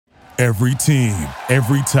Every team,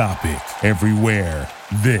 every topic, everywhere.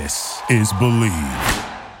 This is Believe.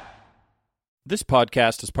 This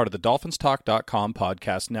podcast is part of the DolphinsTalk.com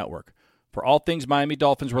podcast network. For all things Miami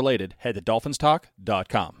Dolphins related, head to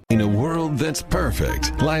DolphinsTalk.com. In a world that's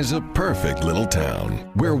perfect lies a perfect little town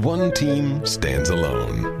where one team stands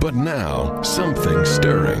alone. But now, something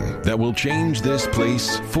stirring that will change this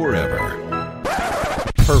place forever.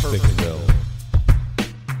 Perfectville.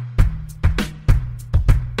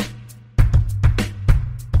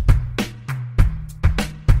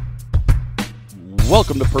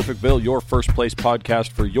 Welcome to Perfectville, your first place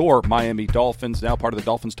podcast for your Miami Dolphins, now part of the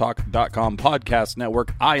DolphinsTalk.com podcast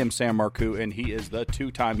network. I am Sam Marcoux, and he is the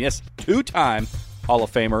two-time Hall of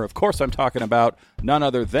Famer. Of course, I'm talking about none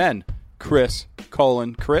other than Chris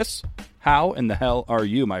Colin. Chris, how in the hell are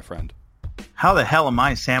you, my friend? How the hell am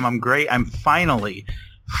I, Sam? I'm great. I'm finally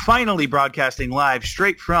broadcasting live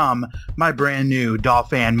straight from my brand new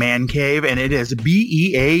Dolphin Man Cave, and it is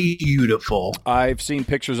beautiful. I've seen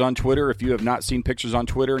pictures on Twitter. If you have not seen pictures on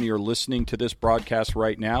Twitter and you're listening to this broadcast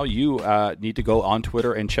right now, you need to go on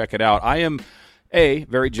Twitter and check it out. I am A,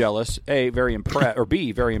 very jealous, A, very impressed, or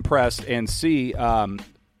B, very impressed, and C,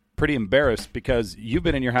 pretty embarrassed because you've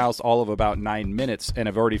been in your house all of about 9 minutes and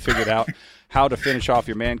have already figured out how to finish off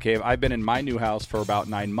your man cave. I've been in my new house for about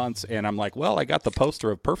 9 months, and I'm like, well, I got the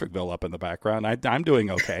poster of Perfectville up in the background. I'm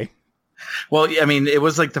doing okay. Well, I mean, it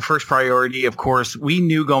was like the first priority. Of course, we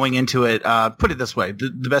knew going into it, put it this way,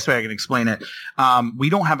 the best way I can explain it,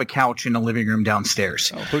 we don't have a couch in the living room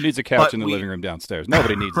downstairs. Oh, who needs a couch in the living room downstairs?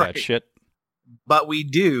 Nobody needs right. That shit. But we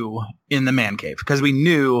do in the man cave because we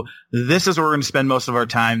knew this is where we're going to spend most of our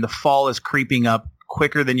time. The fall is creeping up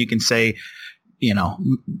quicker than you can say,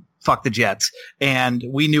 fuck the Jets. And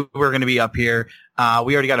we knew we were going to be up here.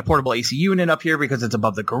 We already got a portable AC unit up here because it's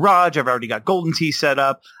above the garage. I've already got Golden Tee set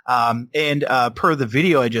up. And per the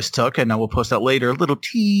video I just took, and I will post that later, a little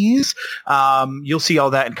tease, you'll see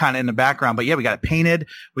all that kind of in the background. But yeah, we got it painted.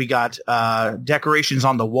 We got decorations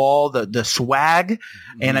on the wall, the swag.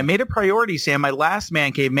 Mm-hmm. And I made a priority, Sam. My last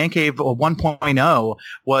Man Cave 1.0,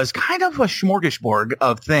 was kind of a smorgasbord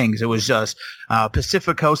of things. It was just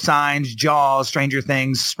Pacifico signs, Jaws, Stranger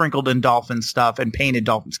Things, sprinkled in Dolphins stuff, and painted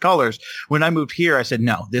Dolphins colors. When I moved here, I said,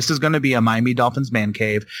 no, this is going to be a Miami Dolphins man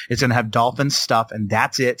cave. It's going to have Dolphins stuff, and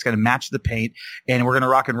that's it. It's going to match the paint, and we're going to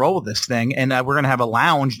rock and roll with this thing. And we're going to have a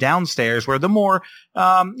lounge downstairs where the more,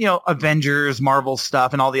 Avengers, Marvel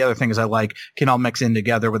stuff, and all the other things I like can all mix in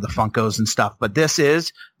together with the Funkos and stuff. But this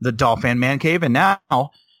is the Dolphin man cave, and now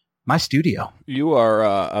my studio. You are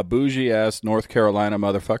a bougie-ass North Carolina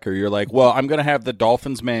motherfucker. You're like, well, I'm going to have the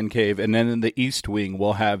Dolphins man cave, and then in the East Wing,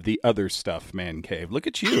 we'll have the other stuff man cave. Look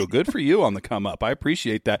at you. Good for you on the come up. I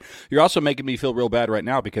appreciate that. You're also making me feel real bad right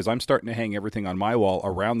now because I'm starting to hang everything on my wall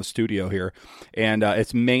around the studio here, and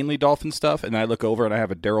it's mainly Dolphin stuff, and I look over and I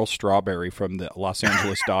have a Darryl Strawberry from the Los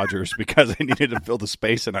Angeles Dodgers because I needed to fill the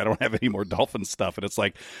space, and I don't have any more Dolphin stuff. And it's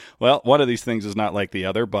like, well, one of these things is not like the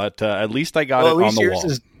other, but at least I got it on the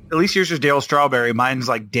wall. At least yours is Darryl Strawberry. Mine's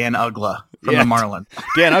like Dan Ugla from the Marlin.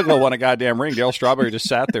 Dan Ugla won a goddamn ring. Darryl Strawberry just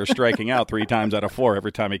sat there striking out 3 times out of 4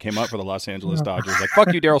 every time he came up for the Los Angeles Dodgers. Like,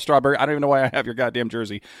 fuck you, Darryl Strawberry. I don't even know why I have your goddamn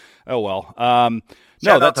jersey. Oh, well.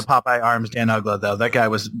 Shout out to Popeye Arms, Dan Ugla, though. That guy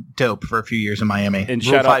was dope for a few years in Miami. And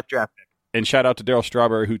Rule 5 draft pick. And shout out to Darryl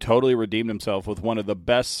Strawberry, who totally redeemed himself with one of the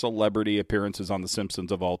best celebrity appearances on The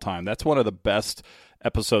Simpsons of all time. That's one of the best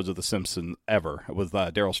episodes of The Simpsons ever, with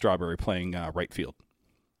Darryl Strawberry playing right field.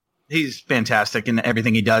 He's fantastic in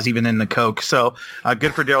everything he does, even in the Coke. So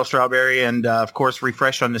good for Darryl Strawberry. And, of course,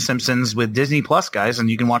 refresh on The Simpsons with Disney Plus, guys, and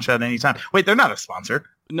you can watch that anytime. Wait, they're not a sponsor.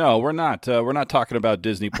 No, we're not. We're not talking about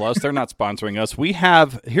Disney Plus. They're not sponsoring us.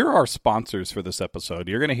 Here are our sponsors for this episode.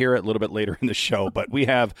 You're going to hear it a little bit later in the show, but we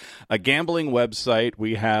have a gambling website.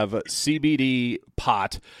 We have CBD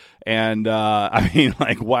pot. And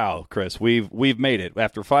wow, Chris, we've made it.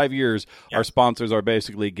 After 5 years, Our sponsors are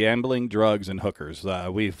basically gambling, drugs, and hookers.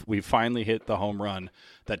 We've finally hit the home run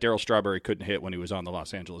that Darryl Strawberry couldn't hit when he was on the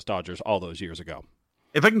Los Angeles Dodgers all those years ago.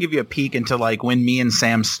 If I can give you a peek into like when me and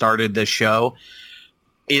Sam started this show,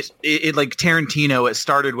 it like Tarantino, it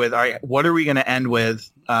started with, all right, what are we going to end with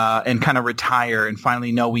and kind of retire and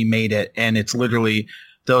finally know we made it. And it's literally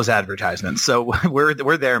those advertisements. So we're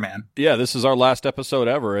there, man. Yeah, this is our last episode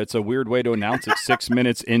ever. It's a weird way to announce it 6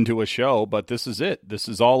 minutes into a show, but this is it. This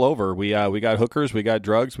is all over. We got hookers, we got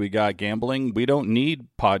drugs, we got gambling. We don't need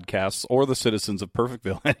podcasts or the citizens of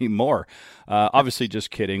Perfectville anymore. Obviously,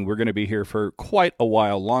 just kidding. We're going to be here for quite a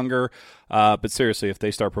while longer. But seriously, if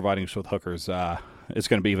they start providing us with hookers, it's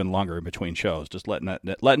going to be even longer in between shows. Just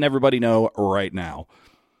letting everybody know right now.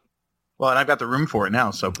 Well, and I've got the room for it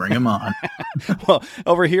now, so bring him on. Well,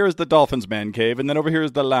 over here is the Dolphins man cave, and then over here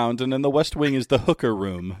is the lounge, and then the west wing is the hooker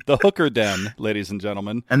room, the hooker den, ladies and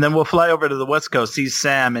gentlemen. And then we'll fly over to the West Coast, see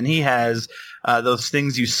Sam, and he has those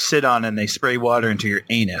things you sit on and they spray water into your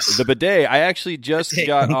anus. The bidet. I actually just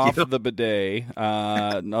got off of the bidet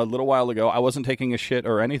a little while ago. I wasn't taking a shit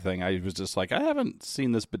or anything. I was just like, I haven't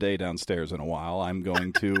seen this bidet downstairs in a while. I'm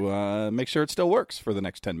going to make sure it still works for the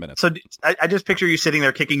next 10 minutes. So I just picture you sitting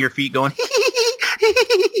there kicking your feet going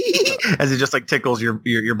as it just like tickles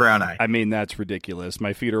your brown eye. I mean, that's ridiculous.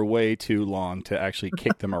 My feet are way too long to actually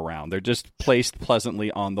kick them around. They're just placed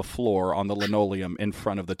pleasantly on the floor, on the linoleum in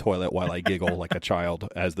front of the toilet while I giggle like a child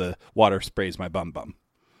as the water sprays my bum.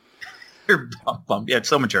 Your bum. Yeah, it's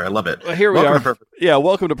so mature. I love it. Well, here we are. Yeah,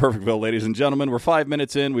 welcome to Perfectville, ladies and gentlemen. We're 5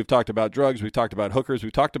 minutes in. We've talked about drugs. We've talked about hookers.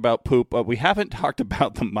 We've talked about poop. But we haven't talked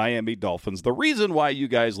about the Miami Dolphins. The reason why you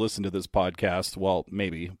guys listen to this podcast, well,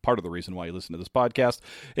 maybe part of the reason why you listen to this podcast,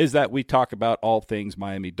 is that we talk about all things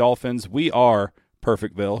Miami Dolphins. We are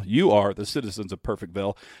Perfectville. You are the citizens of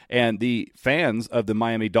Perfectville, and the fans of the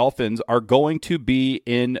Miami Dolphins are going to be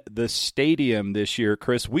in the stadium this year.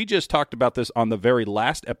 Chris, we just talked about this on the very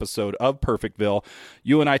last episode of Perfectville.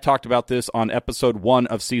 You and I talked about this on episode 1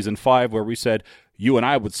 of season 5, where we said you and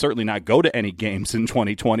I would certainly not go to any games in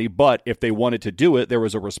 2020, but if they wanted to do it, there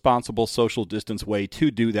was a responsible social distance way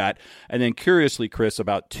to do that. And then curiously, Chris,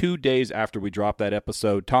 about 2 days after we dropped that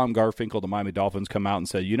episode, Tom Garfinkel, the Miami Dolphins, come out and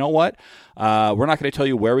said, you know what? We're not going to tell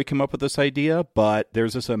you where we came up with this idea, but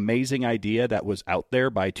there's this amazing idea that was out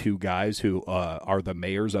there by 2 guys who are the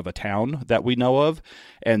mayors of a town that we know of,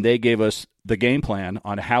 and they gave us the game plan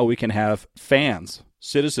on how we can have fans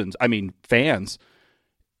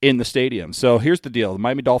in the stadium. So here's the deal. The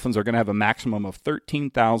Miami Dolphins are going to have a maximum of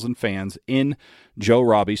 13,000 fans in Joe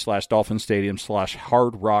Robbie /Dolphin Stadium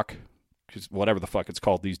 /Hard Rock, whatever the fuck it's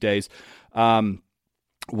called these days.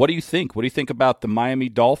 What do you think? What do you think about the Miami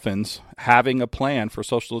Dolphins having a plan for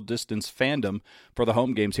social distance fandom for the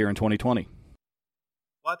home games here in 2020?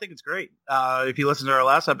 Well, I think it's great. If you listen to our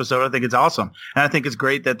last episode, I think it's awesome. And I think it's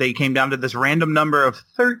great that they came down to this random number of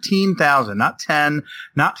 13,000, not 10,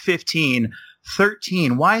 not 15,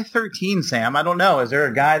 13. Why 13, Sam? I don't know. Is there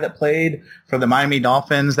a guy that played for the Miami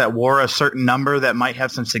Dolphins that wore a certain number that might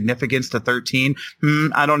have some significance to 13?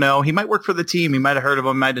 I don't know. He might work for the team. He might have heard of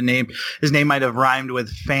him. His name might have rhymed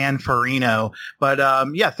with Fanfarino. But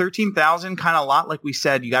yeah, 13,000, kind of a lot. Like we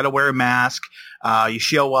said, you got to wear a mask. You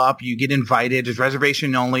show up, you get invited. It's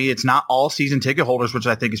reservation only. It's not all season ticket holders, which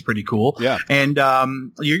I think is pretty cool. Yeah. And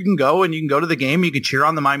you can go to the game. You can cheer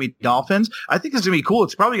on the Miami Dolphins. I think it's going to be cool.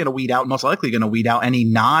 It's probably going to most likely going to weed out any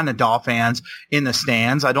non-Dolphin fans in the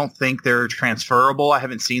stands. I don't think they're transferable. I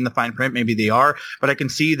haven't seen the fine print. Maybe they are, but I can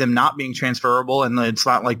see them not being transferable. And it's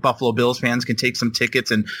not like Buffalo Bills fans can take some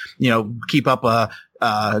tickets and, keep up a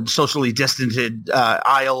socially distanced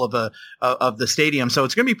aisle of the stadium. So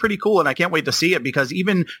it's going to be pretty cool, and I can't wait to see it, because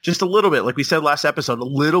even just a little bit, like we said last episode, a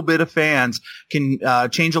little bit of fans can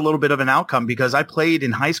change a little bit of an outcome, because I played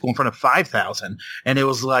in high school in front of 5,000, and it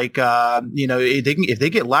was like, if they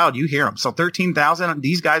get loud, you hear them. So 13,000,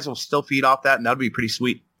 these guys will still feed off that, and that'll be pretty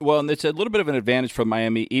sweet. Well, and it's a little bit of an advantage for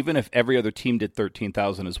Miami, even if every other team did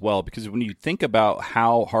 13,000 as well, because when you think about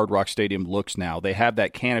how Hard Rock Stadium looks now, they have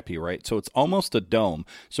that canopy, right? So it's almost a dome.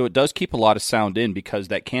 So it does keep a lot of sound in, because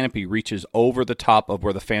that canopy reaches over the top of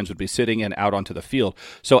where the fans would be sitting and out onto the field.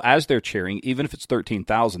 So as they're cheering, even if it's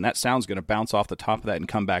 13,000, that sound's going to bounce off the top of that and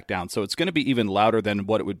come back down. So it's going to be even louder than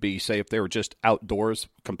what it would be, say, if they were just outdoors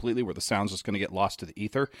completely, where the sound's just going to get lost to the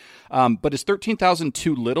ether. But is 13,000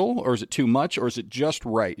 too little, or is it too much, or is it just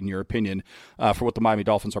right, in your opinion, for what the Miami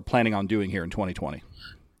Dolphins are planning on doing here in 2020?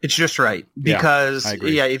 It's just right, because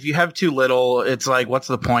if you have too little, it's like, what's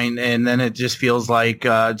the point? And then it just feels like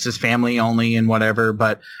it's just family only and whatever.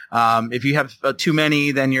 But if you have too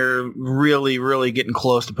many, then you're really, really getting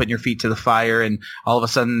close to putting your feet to the fire, and all of a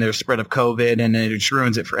sudden there's spread of COVID, and it just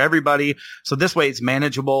ruins it for everybody. So this way it's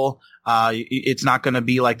manageable. It's not going to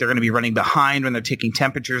be like they're going to be running behind when they're taking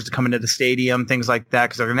temperatures to come into the stadium, things like that,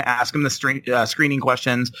 because they're going to ask them the screening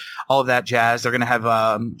questions, all of that jazz. They're going to have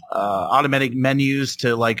automatic menus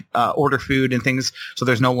to order food and things, so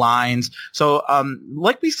there's no lines. So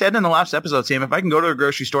like we said in the last episode, Sam, if I can go to a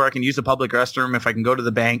grocery store, I can use the public restroom. If I can go to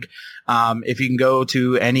the bank, if you can go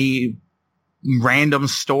to any random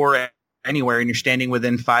store anywhere and you're standing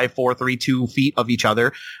within 5, 4, 3, 2 feet of each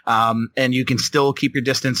other, and you can still keep your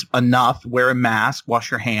distance enough, wear a mask,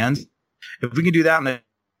 wash your hands. If we can do that on the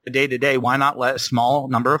day-to-day, why not let a small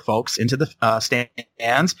number of folks into the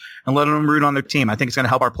stands and let them root on their team? I think it's going to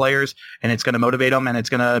help our players, and it's going to motivate them, and it's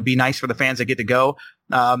going to be nice for the fans that get to go.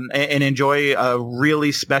 and enjoy a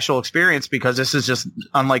really special experience, because this is just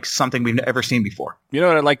unlike something we've ever seen before. You know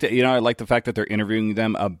what I like to, I like the fact that they're interviewing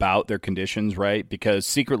them about their conditions, right? Because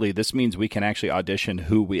secretly, this means we can actually audition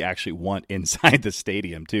who we actually want inside the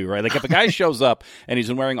stadium too, right? Like if a guy shows up and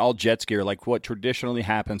he's wearing all Jets gear, like what traditionally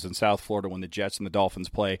happens in South Florida when the Jets and the Dolphins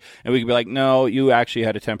play, and we could be like, no, you actually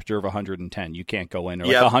had a temperature of 110, you can't go in. Or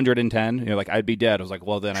like 110, you're like, I'd be dead. I was like,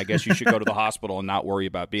 well, then I guess you should go to the hospital and not worry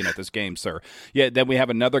about being at this game, sir. Yeah, then we have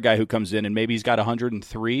another guy who comes in and maybe he's got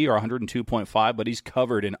 103 or 102.5, but he's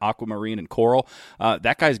covered in aquamarine and coral.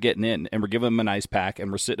 That guy's getting in, and we're giving him an ice pack,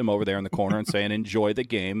 and we're sitting him over there in the corner and saying, enjoy the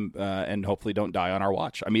game, and hopefully don't die on our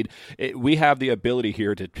watch. I mean, we have the ability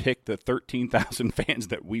here to pick the 13,000 fans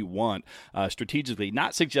that we want strategically,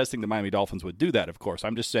 not suggesting the Miami Dolphins would do that, of course.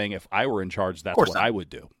 I'm just saying if I were in charge, that's what I would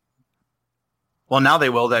do. Well, now they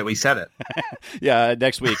will that we said it. Yeah,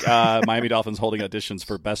 next week, Miami Dolphins holding auditions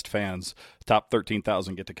for best fans. Top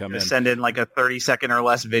 13,000 get to come in. Send in like a 30-second or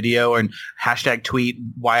less video and hashtag tweet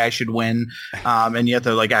why I should win. And you have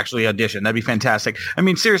to like actually audition. That'd be fantastic. I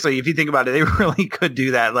mean, seriously, if you think about it, they really could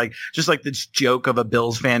do that. Like just like this joke of a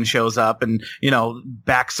Bills fan shows up and,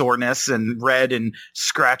 back soreness and red and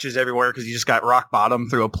scratches everywhere because he just got rock bottom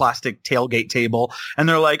through a plastic tailgate table. And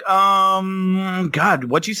they're like, God,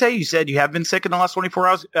 what'd you say? You said you have been sick in the last 24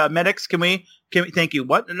 hours. Medics, can we, thank you.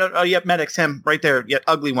 What? No, oh, yep. Medics, him right there. Yep.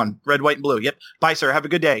 Ugly one. Red, white, and blue. Yep. Bye, sir. Have a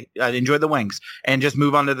good day. Enjoy the wings, and just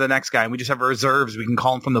move on to the next guy. And we just have reserves. We can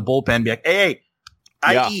call him from the bullpen. Be like, hey,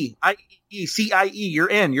 IE, CIE, you're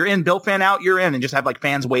in. Bill fan out, you're in. And just have like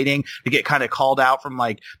fans waiting to get kind of called out from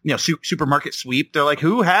like, supermarket sweep. They're like,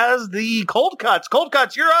 who has the cold cuts? Cold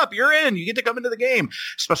cuts, you're up, you're in. You get to come into the game.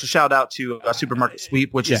 Special shout out to Supermarket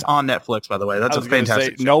Sweep, which is on Netflix, by the way. That's a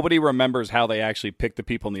fantastic show. Nobody remembers how they actually pick the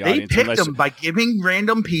people in the audience. They pick them by giving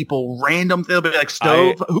random people they'll be like,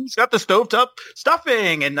 who's got the stovetop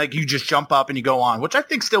stuffing? And like you just jump up and you go on, which I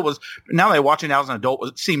think still was, now that I watch it now as an adult,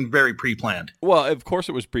 it seemed very pre-planned. Well, of course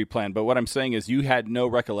it was pre-planned, but what I'm saying is you had no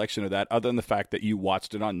recollection of that other than the fact that you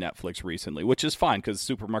watched it on Netflix recently, which is fine because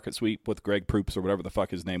Supermarket Sweep with Greg Proops or whatever the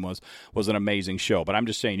fuck his name was an amazing show. But I'm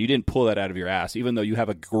just saying you didn't pull that out of your ass, even though you have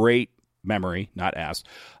a great memory, not ass.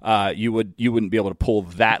 You wouldn't be able to pull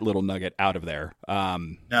that little nugget out of there.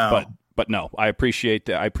 No. But no, I appreciate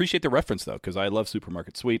the reference though, because I love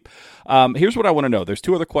Supermarket Sweep. Here's what I want to know. There's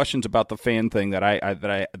two other questions about the fan thing that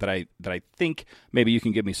I think maybe you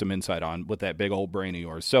can give me some insight on with that big old brain of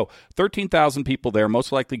yours. So 13,000 people there,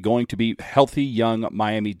 most likely going to be healthy young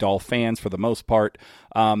Miami Dolphin fans for the most part.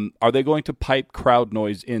 Are they going to pipe crowd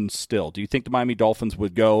noise in still? Do you think the Miami Dolphins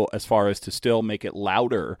would go as far as to still make it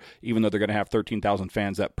louder, even though they're going to have 13,000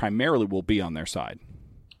 fans that primarily will be on their side?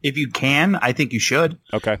 If you can, I think you should.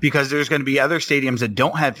 Okay. Because there's going to be other stadiums that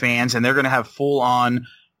don't have fans, and they're going to have full-on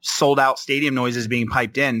sold-out stadium noises being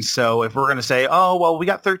piped in. So if we're going to say, oh, well, we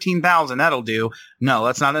got 13,000, that'll do. No,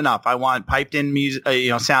 that's not enough. I want piped-in music,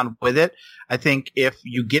 sound with it. I think if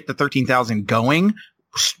you get the 13,000 going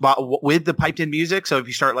with the piped-in music, so if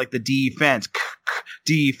you start like the defense,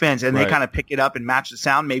 and they kind of pick it up and match the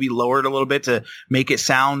sound, maybe lower it a little bit to make it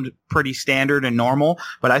sound pretty standard and normal.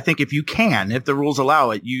 But I think if the rules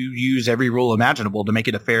allow it, you use every rule imaginable to make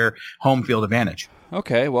it a fair home field advantage.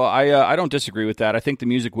 Okay, well, I don't disagree with that. I think the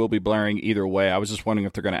music will be blaring either way. I was just wondering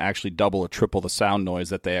if they're going to actually double or triple the sound noise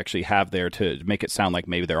that they actually have there to make it sound like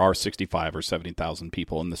maybe there are 65 or 70,000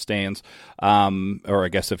 people in the stands. Or I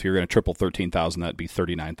guess if you're going to triple 13,000, that'd be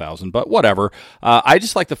 39,000. But whatever. I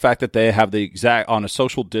just like the fact that they have the exact, on a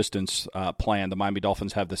social distance plan, the Miami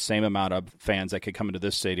Dolphins have the same amount of fans that could come into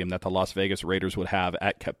this stadium that the Las Vegas Raiders would have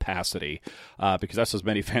at capacity, because that's as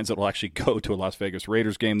many fans that will actually go to a Las Vegas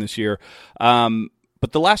Raiders game this year.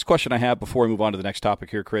 But the last question I have before we move on to the next topic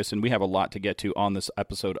here, Chris, and we have a lot to get to on this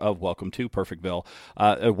episode of Welcome to Perfectville.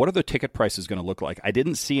 What are the ticket prices going to look like? I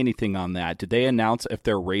didn't see anything on that. Did they announce if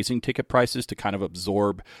they're raising ticket prices to kind of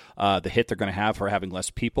absorb the hit they're going to have for having less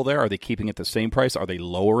people there? Are they keeping it the same price? Are they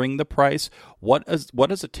lowering the price? What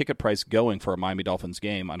is a ticket price going for a Miami Dolphins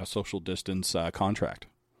game on a social distance contract?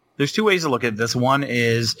 There's two ways to look at this. One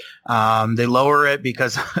is they lower it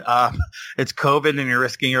because it's COVID and you're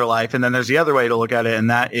risking your life. And then there's the other way to look at it,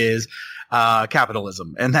 and that is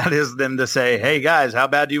capitalism. And that is them to say, hey, guys, how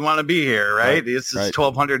bad do you want to be here, right? This is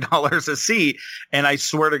 $1,200 a seat. And I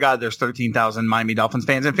swear to God, there's 13,000 Miami Dolphins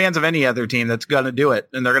fans and fans of any other team that's going to do it.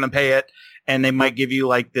 And they're going to pay it. and they might give you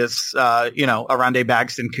like this, a Rondé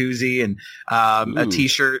Bagston koozie and a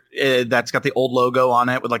T-shirt that's got the old logo on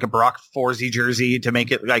it with like a Brock Forsey jersey to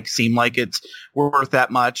make it like seem like it's worth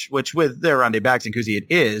that much. Which with their Rondé Bagston koozie, it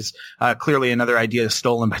is clearly another idea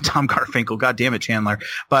stolen by Tom Garfinkel. God damn it, Chandler!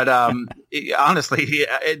 But honestly,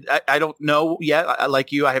 I don't know yet.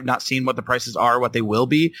 Like you, I have not seen what the prices are, what they will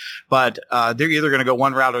be, but they're either going to go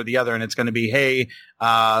one route or the other, and it's going to be, hey,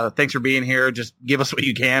 thanks for being here. Just give us what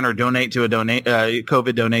you can, or donate to a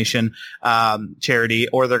COVID donation charity,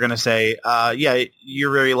 or they're going to say, yeah,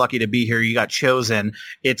 you're very lucky to be here. You got chosen.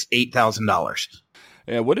 It's $8,000.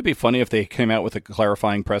 Yeah, would it be funny if they came out with a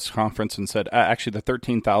clarifying press conference and said, actually, the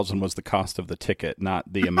 $13,000 was the cost of the ticket,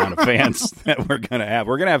 not the amount of fans that we're going to have.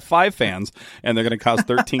 We're going to have 5 fans, and they're going to cost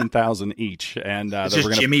 $13,000 each. And it's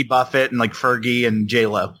just Jimmy Buffett and like Fergie and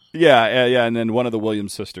J-Lo. Yeah, and then one of the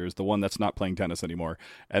Williams sisters, the one that's not playing tennis anymore,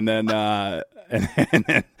 and then and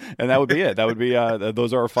that would be it. That would be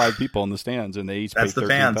those are our 5 people in the stands, and they each pay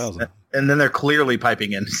 $13,000. And then they're clearly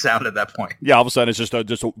piping in sound at that point. Yeah, all of a sudden it's just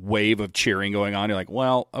a wave of cheering going on. You're like,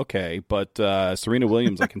 well, okay, but Serena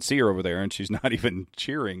Williams, I can see her over there, and she's not even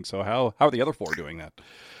cheering. So how are the other 4 doing that?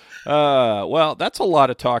 Well, that's a lot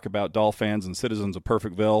of talk about Dolphins and citizens of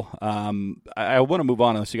Perfectville. I want to move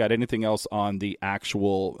on unless you got anything else on the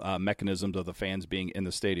actual mechanisms of the fans being in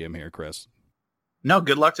the stadium here, Chris. No,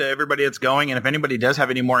 good luck to everybody that's going. And if anybody does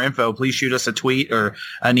have any more info, please shoot us a tweet or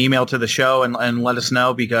an email to the show and let us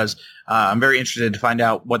know, because I'm very interested to find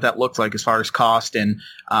out what that looks like as far as cost and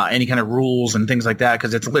any kind of rules and things like that,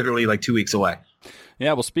 because it's literally like 2 weeks away.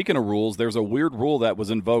 Yeah, well, speaking of rules, there's a weird rule that was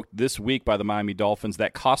invoked this week by the Miami Dolphins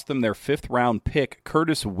that cost them their 5th-round pick,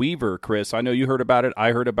 Curtis Weaver. Chris, I know you heard about it.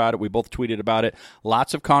 I heard about it. We both tweeted about it.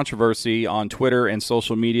 Lots of controversy on Twitter and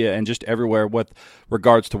social media and just everywhere with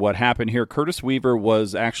regards to what happened here. Curtis Weaver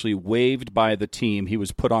was actually waived by the team. He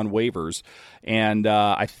was put on waivers, and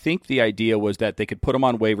I think the idea was that they could put him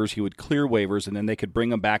on waivers, he would clear waivers, and then they could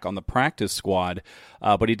bring him back on the practice squad,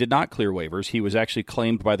 but he did not clear waivers. He was actually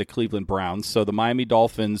claimed by the Cleveland Browns, so the Miami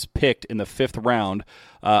Dolphins picked in the 5th round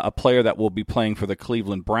a player that will be playing for the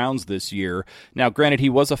Cleveland Browns this year. Now, granted, he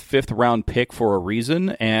was a 5th-round pick for a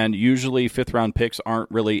reason, and usually 5th-round picks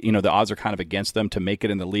aren't really, the odds are kind of against them to make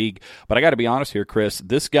it in the league. But I got to be honest here, Chris,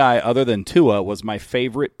 this guy, other than Tua, was my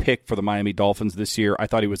favorite pick for the Miami Dolphins this year. I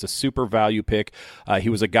thought he was a super value pick. He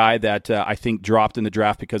was a guy that I think dropped in the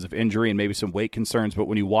draft because of injury and maybe some weight concerns, but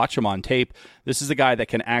when you watch him on tape, this is a guy that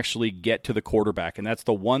can actually get to the quarterback, and that's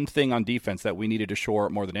the one thing on defense that we needed to shore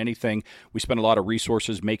up more than anything. We spent a lot of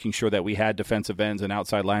resources making sure that we had defensive ends and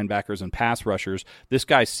outside linebackers and pass rushers. This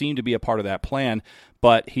guy seemed to be a part of that plan,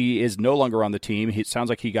 but he is no longer on the team. It sounds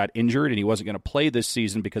like he got injured and he wasn't going to play this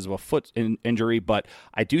season because of a foot injury, but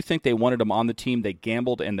I do think they wanted him on the team. They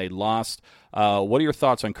gambled and they lost. What are your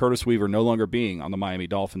thoughts on Curtis Weaver no longer being on the Miami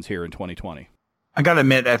Dolphins here in 2020? I got to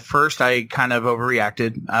admit, at first I kind of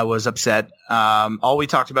overreacted. I was upset. All we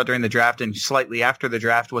talked about during the draft and slightly after the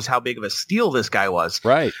draft was how big of a steal this guy was.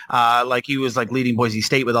 Right. Like he was like leading Boise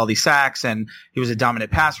State with all these sacks, and he was a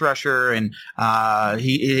dominant pass rusher. And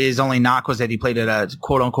his only knock was that he played at a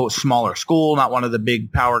quote unquote smaller school, not one of the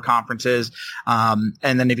big power conferences. And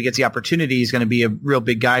then if he gets the opportunity, he's going to be a real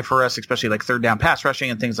big guy for us, especially like 3rd down pass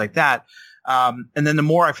rushing and things like that. And then the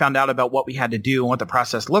more I found out about what we had to do and what the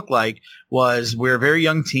process looked like was we're a very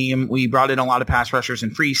young team. We brought in a lot of pass rushers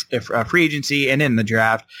in free agency and in the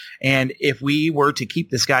draft. And if we were to keep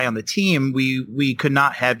this guy on the team, we could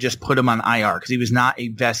not have just put him on IR because he was not a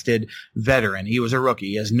vested veteran. He was a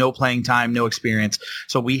rookie. He has no playing time, no experience.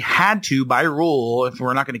 So we had to, by rule, if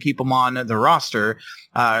we're not going to keep him on the roster,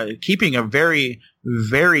 keeping a very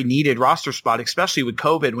needed roster spot, especially with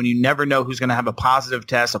COVID, when you never know who's going to have a positive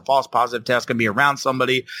test, a false positive test, going to be around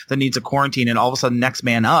somebody that needs a quarantine, and all of a sudden next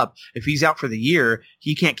man up. If he's out for the year,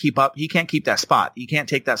 he can't keep up. He can't keep that spot. He can't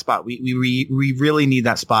take that spot. We really need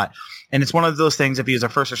that spot. And it's one of those things, if he was a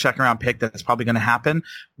 1st or 2nd round pick, that's probably going to happen.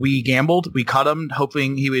 We gambled. We cut him,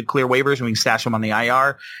 hoping he would clear waivers and we can stash him on the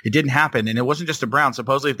IR. It didn't happen. And it wasn't just the Browns.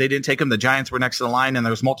 Supposedly, if they didn't take him, the Giants were next to the line, and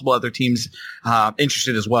there was multiple other teams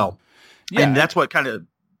interested as well. Yeah. And that's what kind of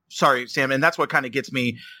 – sorry, Sam. And that's what kind of gets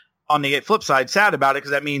me on the flip side sad about it,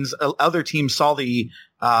 because that means other teams saw the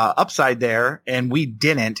upside there and we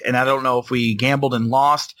didn't. And I don't know if we gambled and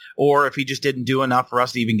lost or if he just didn't do enough for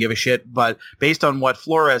us to even give a shit. But based on what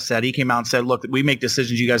Flores said, he came out and said, look, we make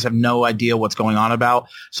decisions you guys have no idea what's going on about.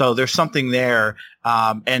 So there's something there.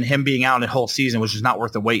 and him being out a whole season was just not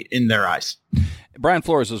worth the wait in their eyes. Brian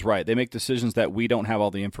Flores is right. They make decisions that we don't have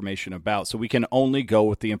all the information about, so we can only go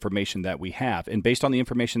with the information that we have. And based on the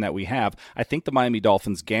information that we have, I think the Miami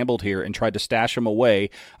Dolphins gambled here and tried to stash him away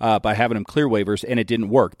by having him clear waivers, and it didn't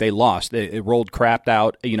work. They lost. It rolled crapped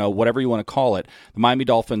out, whatever you want to call it. The Miami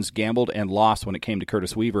Dolphins gambled and lost when it came to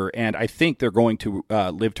Curtis Weaver, and I think they're going to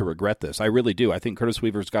live to regret this. I really do. I think Curtis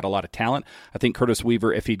Weaver's got a lot of talent. I think Curtis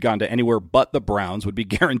Weaver, if he'd gone to anywhere but the Browns, would be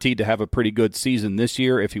guaranteed to have a pretty good season this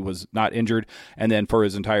year if he was not injured, and then for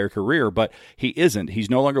his entire career, but he isn't. He's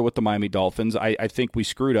no longer with the Miami Dolphins. I think we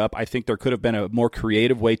screwed up. I think there could have been a more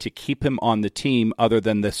creative way to keep him on the team other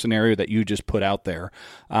than the scenario that you just put out there.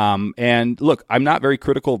 And look, I'm not very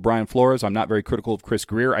critical of Brian Flores. I'm not very critical of Chris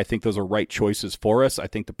Grier. I think those are right choices for us. I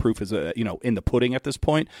think the proof is, in the pudding at this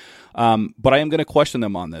point. But I am going to question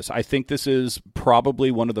them on this. I think this is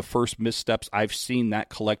probably one of the first missteps I've seen that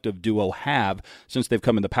collective duo have since they've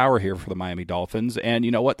come into power here for the Miami Dolphins. And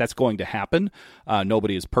you know what? That's going to happen.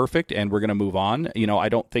 Nobody is perfect, and we're going to move on. I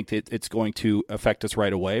don't think that it's going to affect us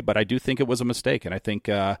right away, but I do think it was a mistake. And I think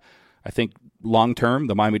long term,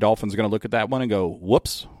 the Miami Dolphins are going to look at that one and go,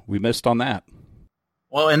 whoops, we missed on that.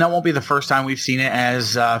 Well, and that won't be the first time we've seen it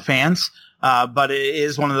as fans, but it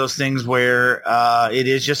is one of those things where it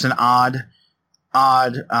is just an odd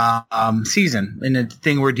season and the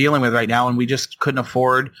thing we're dealing with right now, and we just couldn't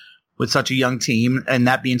afford with such a young team and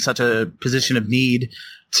that being such a position of need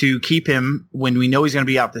to keep him when we know he's going to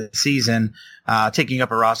be out this season, taking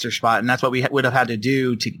up a roster spot. And that's what we would have had to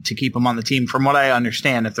do to keep him on the team. From what I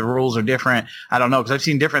understand, if the rules are different, I don't know, because I've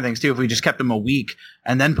seen different things too. If we just kept him a week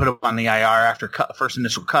and then put him on the IR after first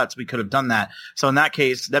initial cuts, we could have done that. So in that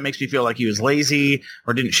case, that makes me feel like he was lazy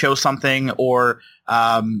or didn't show something, or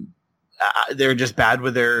they're just bad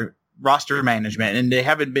with their roster management, and they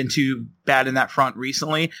haven't been too bad in that front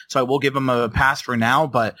recently. So I will give him a pass for now,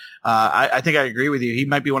 but I think I agree with you. He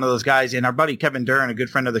might be one of those guys, and our buddy Kevin Duran, a good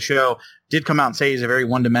friend of the show, did come out and say he's a very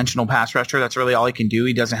one-dimensional pass rusher. That's really all he can do.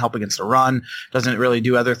 He doesn't help against the run, doesn't really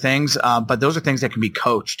do other things, but those are things that can be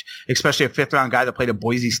coached, especially a fifth-round guy that played at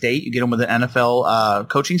Boise State. You get him with an NFL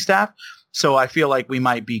coaching staff. So I feel like we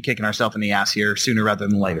might be kicking ourselves in the ass here sooner rather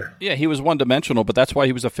than later. Yeah, he was one-dimensional, but that's why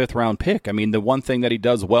he was a fifth-round pick. I mean, the one thing that he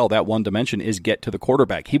does well, that one dimension, is get to the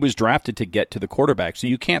quarterback. He was drafted to get to the quarterback, so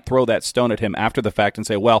you can't throw that stone at him after the fact and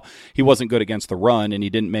say, well, he wasn't good against the run and he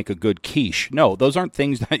didn't make a good quiche. No, those aren't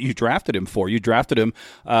things that you drafted him for. You drafted him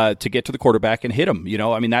to get to the quarterback and hit him.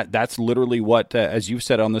 I mean, that's literally what, as you've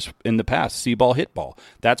said on this in the past, see ball, hit ball.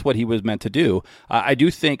 That's what he was meant to do. I do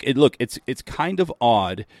think, it's kind of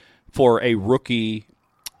odd for a rookie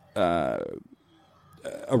to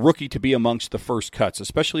be amongst the first cuts,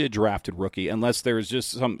 especially a drafted rookie, unless there's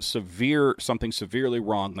just something severely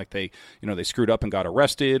wrong, like they screwed up and got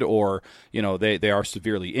arrested, or they are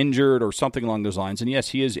severely injured or something along those lines. And yes,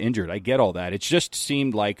 he is injured. I get all that. It just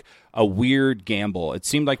seemed like a weird gamble. It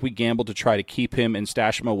seemed like we gambled to try to keep him and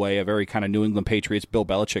stash him away, a very kind of New England Patriots, Bill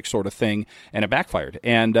Belichick sort of thing, and it backfired.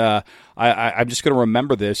 And I'm just going to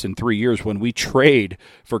remember this in 3 years when we trade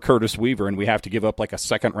for Curtis Weaver and we have to give up like a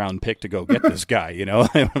second-round pick to go get this guy.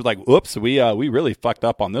 I was like, "Oops, we really fucked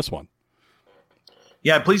up on this one."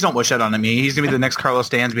 Yeah, please don't wish that on me. He's going to be the next Carlos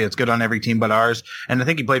Dansby that's good on every team but ours. And I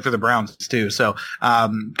think he played for the Browns too. So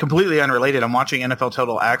completely unrelated. I'm watching NFL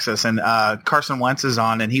Total Access, and Carson Wentz is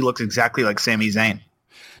on, and he looks exactly like Sami Zayn.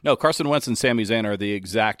 No, Carson Wentz and Sami Zayn are the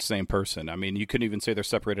exact same person. I mean, you couldn't even say they're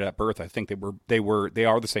separated at birth. I think they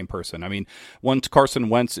are the same person. I mean, once Carson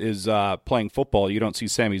Wentz is playing football, you don't see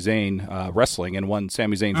Sami Zayn wrestling, and when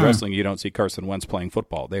Sami Zayn's wrestling, you don't see Carson Wentz playing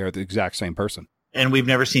football. They are the exact same person. And we've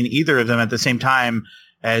never seen either of them at the same time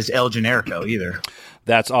as El Generico either.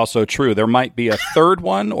 That's also true. There might be a third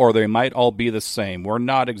one, or they might all be the same. We're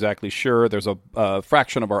not exactly sure. There's a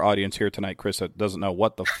fraction of our audience here tonight, Chris, that doesn't know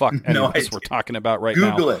what the fuck any of this we're talking about right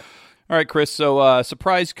now. Google it. All right, Chris, so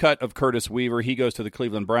surprise cut of Curtis Weaver. He goes to the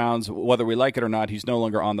Cleveland Browns. Whether we like it or not, he's no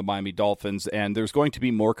longer on the Miami Dolphins, and there's going to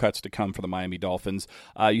be more cuts to come for the Miami Dolphins.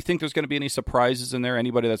 You think there's going to be any surprises in there?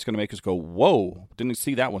 Anybody that's going to make us go, whoa, didn't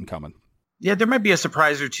see that one coming? Yeah, there might be a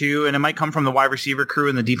surprise or two, and it might come from the wide receiver crew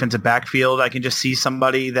in the defensive backfield. I can just see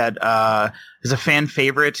somebody that is a fan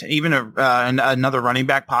favorite, even another running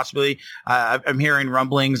back possibly. I'm hearing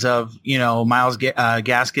rumblings of Myles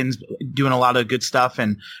Gaskins doing a lot of good stuff,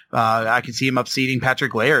 and I can see him upseating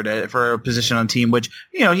Patrick Laird for a position on team, which,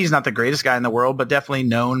 he's not the greatest guy in the world, but definitely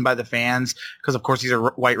known by the fans because, of course, he's a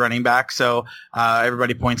white running back. So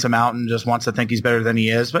everybody points him out and just wants to think he's better than he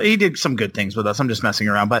is. But he did some good things with us. I'm just messing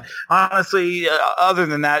around. But honestly, other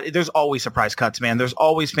than that, there's always surprise cuts, man. There's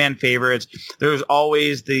always fan favorites. There's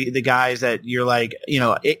always the guys that you're like,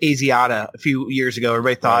 Asiata a few years ago,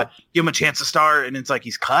 everybody thought, give him a chance to start, and it's like,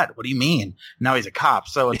 he's cut. What do you mean? Now he's a cop.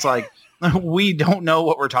 So it's like, we don't know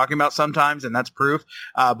what we're talking about sometimes, and that's proof.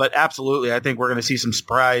 But absolutely, I think we're going to see some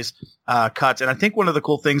surprise cuts. And I think one of the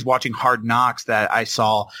cool things watching Hard Knocks that I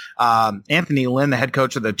saw, Anthony Lynn, the head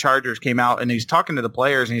coach of the Chargers, came out and he's talking to the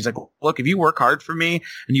players, and he's like, look, if you work hard for me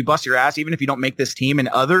and you bust your ass, even if you don't make this team, and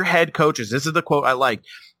other head coaches, this is the quote I like,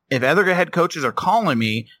 if other head coaches are calling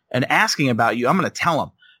me and asking about you, I'm going to tell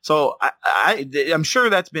them. So I'm sure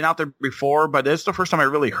that's been out there before, but it's the first time I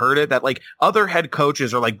really heard it, that like other head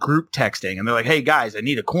coaches are like group texting and they're like, hey guys, I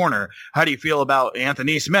need a corner. How do you feel about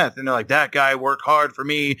Anthony Smith? And they're like, that guy worked hard for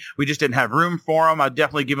me. We just didn't have room for him. I'd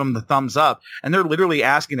definitely give him the thumbs up. And they're literally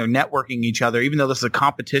asking, they're networking each other, even though this is a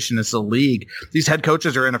competition, it's a league. These head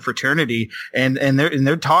coaches are in a fraternity and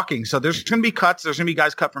they're talking. So there's going to be cuts. There's going to be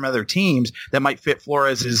guys cut from other teams that might fit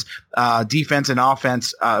Flores's defense and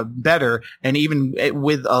offense better. And even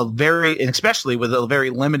with especially with a very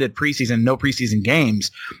limited preseason, no preseason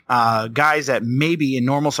games, guys that maybe in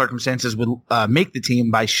normal circumstances would make the team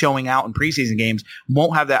by showing out in preseason games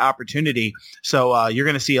won't have that opportunity. So you're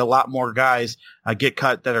going to see a lot more guys get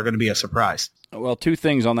cut that are going to be a surprise. Well, two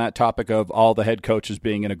things on that topic of all the head coaches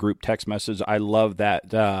being in a group text message. I love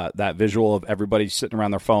that that visual of everybody sitting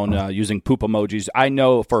around their phone using poop emojis. I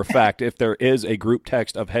know for a fact if there is a group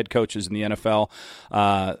text of head coaches in the NFL,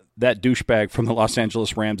 that douchebag from the Los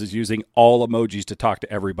Angeles Rams is using all emojis to talk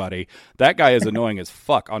to everybody. That guy is annoying as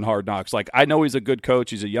fuck on Hard Knocks. Like, I know he's a good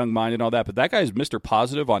coach, he's a young mind and all that, but that guy is Mr.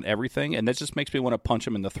 Positive on everything, and that just makes me want to punch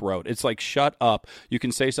him in the throat. It's like, shut up. You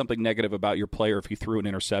can say something negative about your player if he threw an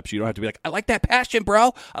interception. You don't have to be like, I like that passion,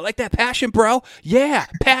 bro. I like that passion, bro. Yeah,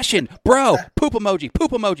 passion, bro. Poop emoji,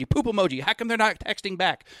 poop emoji, poop emoji. How come they're not texting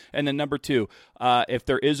back? And then number two, if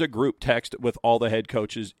there is a group text with all the head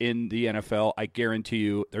coaches in the NFL, I guarantee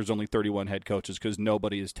you there's only 31 head coaches because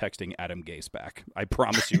nobody is texting Adam Gase back. I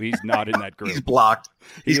promise you he's not in that group. He's blocked.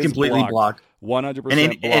 He's completely blocked. 100% blocked.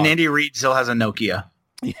 And Andy Reid still has a Nokia.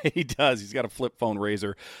 Yeah, he does. He's got a flip phone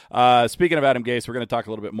razor. Speaking of Adam Gase, we're going to talk a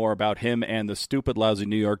little bit more about him and the stupid, lousy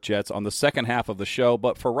New York Jets on the second half of the show.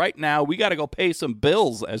 But for right now, we got to go pay some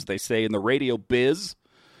bills, as they say in the radio biz.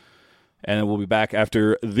 And we'll be back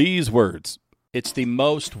after these words. It's the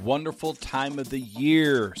most wonderful time of the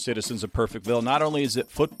year, citizens of Perfectville. Not only is it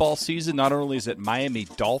football season, not only is it Miami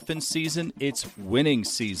Dolphins season, it's winning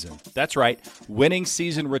season. That's right. Winning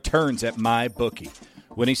season returns at MyBookie.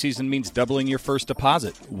 Winning season means doubling your first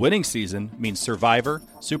deposit. Winning season means Survivor,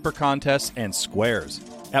 Super Contests, and Squares.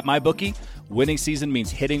 At MyBookie, winning season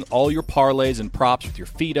means hitting all your parlays and props with your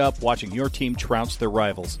feet up, watching your team trounce their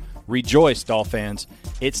rivals. Rejoice, Dolph fans.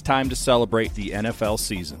 It's time to celebrate the NFL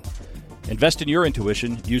season. Invest in your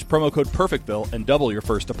intuition, use promo code PERFECTVILLE, and double your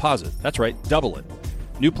first deposit. That's right, double it.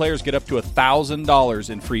 New players get up to $1,000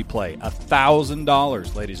 in free play.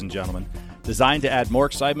 $1,000, ladies and gentlemen. Designed to add more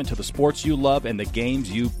excitement to the sports you love and the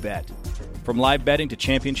games you bet. From live betting to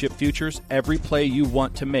championship futures, every play you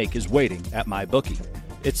want to make is waiting at MyBookie.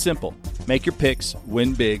 It's simple. Make your picks,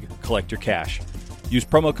 win big, collect your cash. Use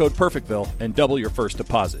promo code PERFECTVILLE and double your first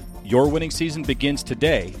deposit. Your winning season begins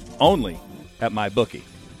today, only at MyBookie.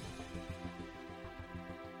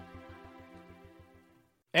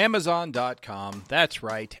 Amazon.com. That's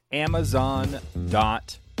right, Amazon.com.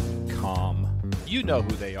 You know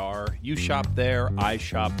who they are. You shop there. I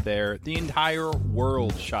shop there. The entire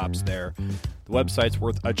world shops there. The website's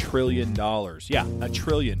worth $1 trillion. Yeah, $1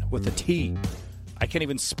 trillion with a T. I can't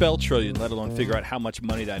even spell trillion, let alone figure out how much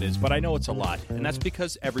money that is, but I know it's a lot, and that's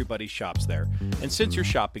because everybody shops there. And since you're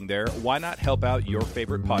shopping there, why not help out your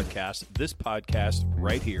favorite podcast, this podcast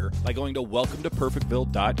right here, by going to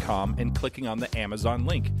welcometoperfectville.com and clicking on the Amazon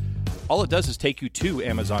link. All it does is take you to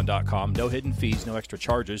Amazon.com. No hidden fees, no extra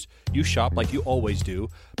charges. You shop like you always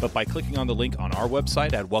do. But by clicking on the link on our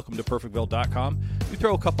website at welcometoperfectville.com, you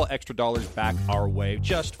throw a couple extra dollars back our way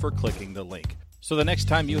just for clicking the link. So the next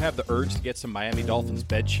time you have the urge to get some Miami Dolphins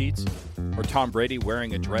bed sheets, or Tom Brady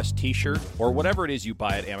wearing a dress t-shirt, or whatever it is you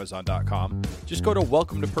buy at Amazon.com, just go to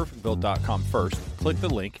welcometoperfectville.com first, click the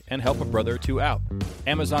link, and help a brother or two out.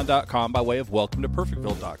 Amazon.com by way of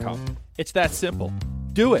welcometoperfectville.com. It's that simple.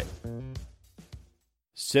 Do it.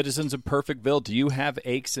 Citizens of Perfectville, do you have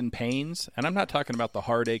aches and pains? And I'm not talking about the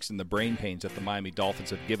heartaches and the brain pains that the Miami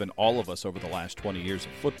Dolphins have given all of us over the last 20 years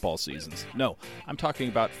of football seasons. No, I'm talking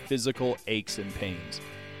about physical aches and pains.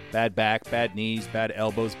 Bad back, bad knees, bad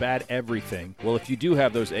elbows, bad everything. Well, if you do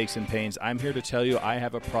have those aches and pains, I'm here to tell you I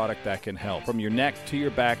have a product that can help. From your neck to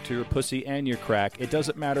your back to your pussy and your crack, it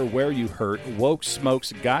doesn't matter where you hurt, Woke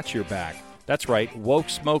Smoke's got your back. That's right,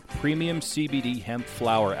 Woke Smoke Premium CBD Hemp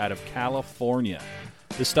Flower out of California.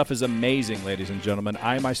 This stuff is amazing, ladies and gentlemen.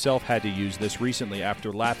 I myself had to use this recently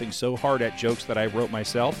after laughing so hard at jokes that I wrote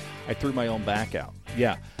myself, I threw my own back out.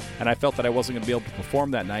 Yeah, and I felt that I wasn't going to be able to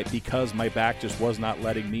perform that night because my back just was not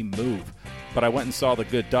letting me move. But I went and saw the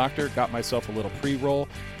good doctor, got myself a little pre-roll,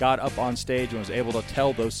 got up on stage, and was able to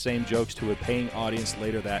tell those same jokes to a paying audience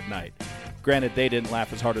later that night. Granted, they didn't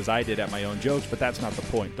laugh as hard as I did at my own jokes, but that's not the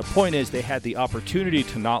point. The point is they had the opportunity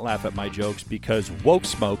to not laugh at my jokes because Woke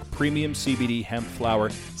Smoke Premium CBD Hemp Flower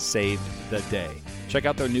saved the day. Check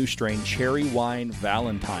out their new strain, Cherry Wine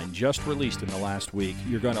Valentine, just released in the last week.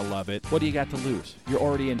 You're going to love it. What do you got to lose? You're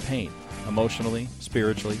already in pain, emotionally,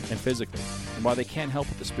 spiritually, and physically. And while they can't help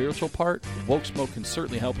with the spiritual part, Woke Smoke can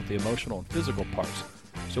certainly help with the emotional and physical parts.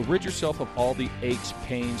 So rid yourself of all the aches,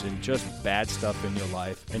 pains, and just bad stuff in your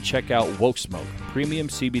life and check out Woke Smoke Premium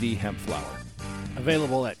CBD Hemp Flower.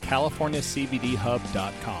 Available at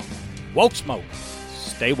CaliforniaCBDHub.com. Woke Smoke.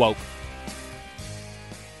 Stay woke.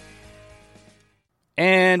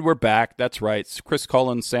 And we're back. That's right. It's Chris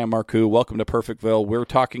Cullen, Sam Marcoux. Welcome to Perfectville. We're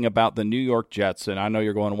talking about the New York Jets. And I know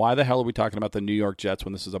you're going, why the hell are we talking about the New York Jets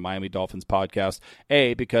when this is a Miami Dolphins podcast?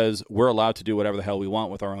 A, because we're allowed to do whatever the hell we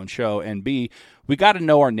want with our own show. And B, we got to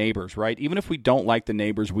know our neighbors, right? Even if we don't like the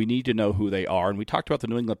neighbors, we need to know who they are. And we talked about the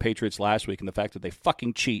New England Patriots last week and the fact that they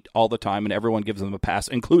fucking cheat all the time and everyone gives them a pass,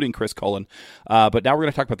 including Chris Cullen. But now we're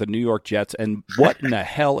going to talk about the New York Jets and what in the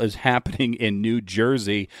hell is happening in New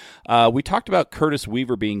Jersey. We talked about Curtis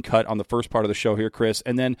Weaver being cut on the first part of the show here, Chris,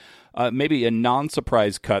 and then maybe a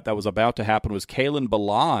non-surprise cut that was about to happen was Kalen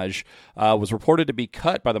Ballage was reported to be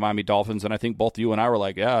cut by the Miami Dolphins, and I think both you and I were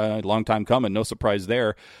like, yeah, long time coming, no surprise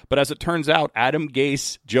there. But as it turns out, Adam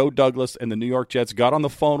Gase, Joe Douglas, and the New York Jets got on the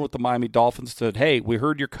phone with the Miami Dolphins and said, hey, we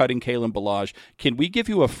heard you're cutting Kalen Ballage. Can we give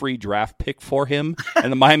you a free draft pick for him?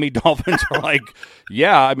 And the Miami Dolphins are like,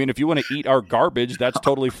 yeah, I mean, if you want to eat our garbage, that's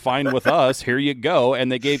totally fine with us. Here you go.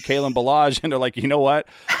 And they gave Kalen Ballage, and they're like, you know what?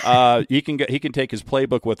 He can take his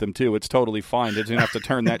playbook with him, too. It's totally fine. He doesn't have to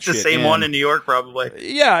turn that shit in. The same one in New York, probably.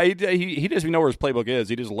 Yeah, he doesn't even know where his playbook is.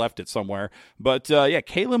 He just left it somewhere. But, yeah,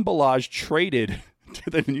 Kalen Ballage traded to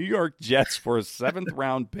the New York Jets for a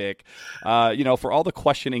 7th-round pick. For all the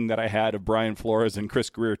questioning that I had of Brian Flores and Chris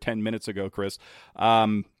Greer 10 minutes ago, Chris,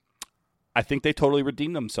 I think they totally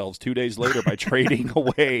redeemed themselves 2 days later by trading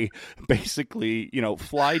away basically,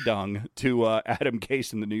 fly dung to Adam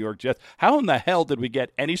Gase and the New York Jets. How in the hell did we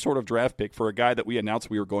get any sort of draft pick for a guy that we announced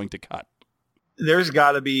we were going to cut? There's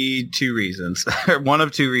got to be two reasons. One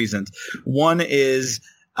of two reasons. One is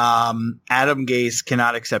Adam Gase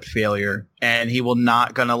cannot accept failure, and he's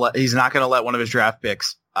not going to let one of his draft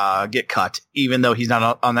picks get cut, even though he's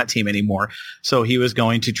not on that team anymore. So he was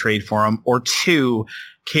going to trade for him. Or two,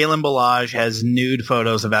 Kalen Ballage has nude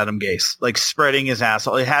photos of Adam Gase, like spreading his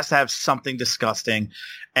asshole. It has to have something disgusting.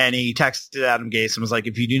 And he texted Adam Gase and was like,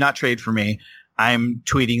 if you do not trade for me, I'm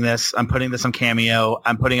tweeting this. I'm putting this on Cameo.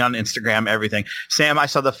 I'm putting it on Instagram, everything. Sam, I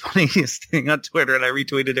saw the funniest thing on Twitter, and I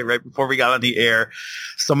retweeted it right before we got on the air.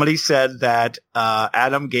 Somebody said that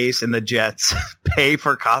Adam Gase and the Jets pay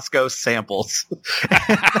for Costco samples.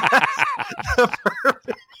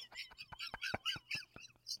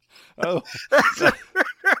 Oh, that's a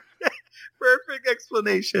perfect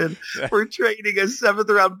explanation for trading a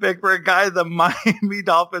 7th-round pick for a guy the Miami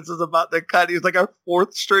Dolphins is about to cut. He was like our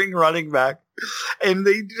 4th-string running back, and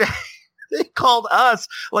they called us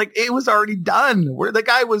like it was already done. Where the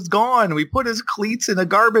guy was gone. We put his cleats in a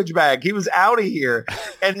garbage bag. He was out of here,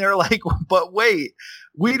 and they're like, "But wait,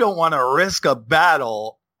 we don't want to risk a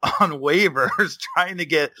battle on waivers trying to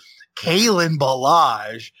get Kalen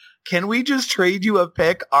Ballage. Can we just trade you a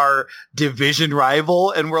pick, our division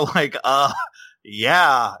rival?" And we're like,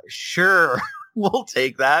 yeah, sure. We'll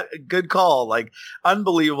take that. Good call. Like,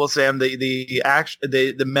 unbelievable, Sam.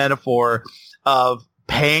 The metaphor of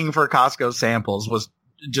paying for Costco samples was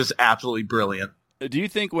just absolutely brilliant. Do you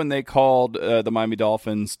think when they called the Miami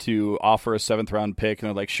Dolphins to offer a 7th-round pick, and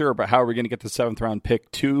they're like, sure, but how are we going to get the 7th-round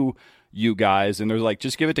pick to you guys? And they're like,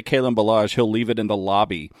 just give it to Kalen Ballage. He'll leave it in the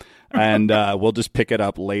lobby. and we'll just pick it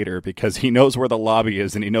up later because he knows where the lobby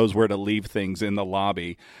is and he knows where to leave things in the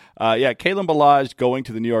lobby. Kalen Ballage going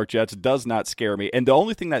to the New York Jets does not scare me. And the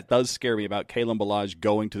only thing that does scare me about Kalen Ballage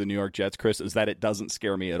going to the New York Jets, Chris, is that it doesn't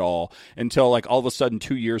scare me at all until like all of a sudden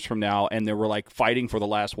 2 years from now and they were like fighting for the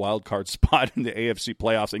last wild card spot in the AFC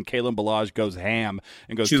playoffs and Kalen Ballage goes ham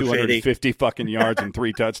and goes 250 fucking yards and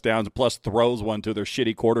 3 touchdowns plus throws one to their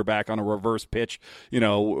shitty quarterback on a reverse pitch,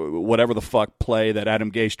 whatever the fuck play that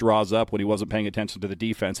Adam Gase draws up when he wasn't paying attention to the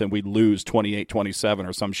defense and we lose 28-27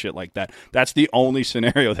 or some shit like that. That's the only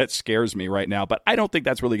scenario that scares me right now, but I don't think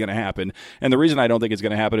that's really going to happen. And the reason I don't think it's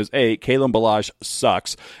going to happen is A, Kalen Ballage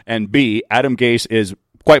sucks, and B, Adam Gase is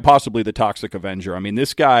quite possibly the toxic Avenger. I mean,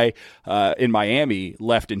 this guy in Miami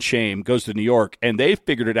left in shame, goes to New York, and they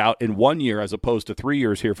figured it out in 1 year as opposed to 3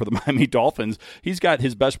 years here for the Miami Dolphins. He's got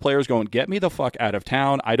his best players going, get me the fuck out of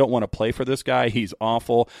town. I don't want to play for this guy. He's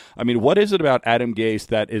awful. I mean, what is it about Adam Gase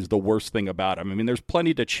that is the worst thing about him? I mean, there's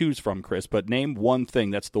plenty to choose from, Chris, but name one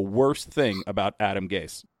thing that's the worst thing about Adam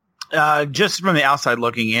Gase. Just from the outside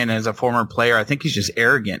looking in as a former player, I think he's just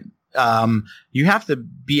arrogant. You have to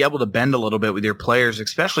be able to bend a little bit with your players,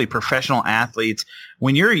 especially professional athletes.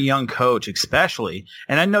 When you're a young coach, especially,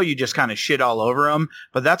 and I know you just kind of shit all over him,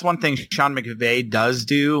 but that's one thing Sean McVay does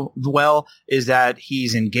do well is that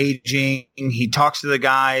he's engaging. He talks to the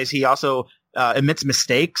guys. He also admits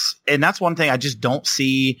mistakes. And that's one thing I just don't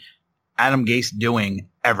see Adam Gase doing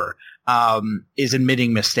ever. Is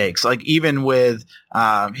admitting mistakes. Like even with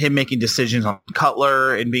him making decisions on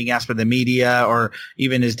Cutler and being asked by the media, or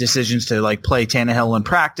even his decisions to like play Tannehill in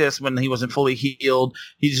practice when he wasn't fully healed,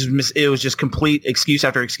 it was just complete excuse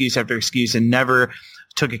after excuse after excuse, and never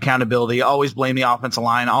took accountability, always blame the offensive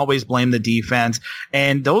line, always blame the defense.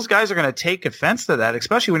 And those guys are going to take offense to that,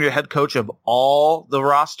 especially when you're head coach of all the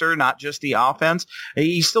roster, not just the offense.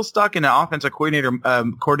 He's still stuck in an offensive coordinator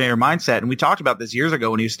mindset. And we talked about this years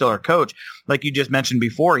ago when he was still our coach. Like you just mentioned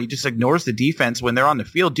before, he just ignores the defense when they're on the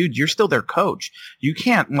field. Dude, you're still their coach. You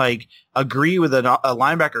can't agree with a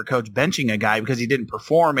linebacker coach benching a guy because he didn't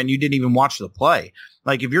perform and you didn't even watch the play.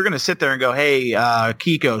 Like if you're going to sit there and go, hey,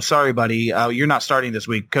 Kiko, sorry, buddy, you're not starting this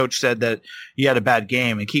week. Coach said that you had a bad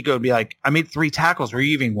game. And Kiko would be like, I made 3 tackles. Were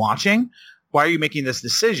you even watching? Why are you making this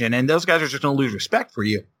decision? And those guys are just going to lose respect for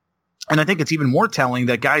you. And I think it's even more telling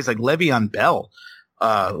that guys like Le'Veon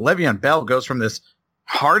Bell goes from this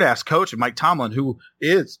hard-ass coach of Mike Tomlin, who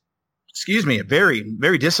is, a very,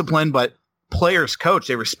 very disciplined but players coach.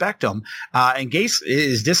 They respect him. And Gase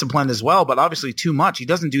is disciplined as well, but obviously too much. He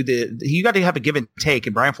doesn't do you got to have a give and take.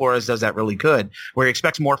 And Brian Flores does that really good, where he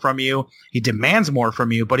expects more from you. He demands more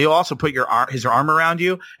from you, but he'll also put his arm around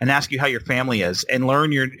you and ask you how your family is and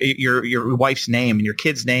learn your wife's name and your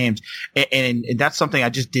kids' names. And that's something I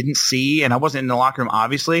just didn't see. And I wasn't in the locker room,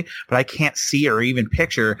 obviously, but I can't see or even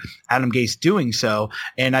picture Adam Gase doing so.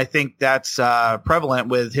 And I think that's prevalent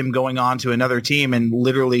with him going on to another team. And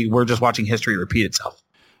literally we're just watching history repeat itself.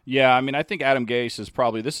 Yeah, I mean, I think Adam Gase is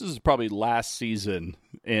probably last season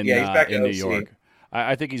in New York.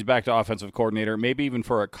 I think he's back to offensive coordinator, maybe even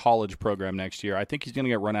for a college program next year. I think he's going to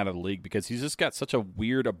get run out of the league because he's just got such a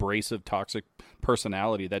weird, abrasive, toxic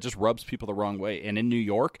personality that just rubs people the wrong way. And in New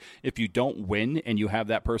York, if you don't win and you have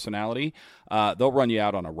that personality, they'll run you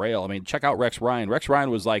out on a rail. I mean, check out Rex Ryan. Rex Ryan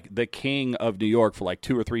was like the king of New York for like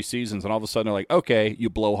 2 or 3 seasons, and all of a sudden they're like, okay, you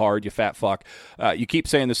blow hard, you fat fuck. You keep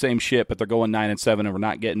saying the same shit, but they're going 9-7 and we're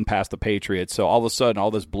not getting past the Patriots. So all of a sudden,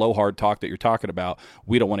 all this blowhard talk that you're talking about,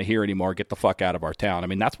 we don't want to hear anymore. Get the fuck out of our town. I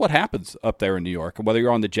mean, that's what happens up there in New York. Whether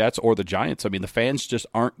you're on the Jets or the Giants, I mean, the fans just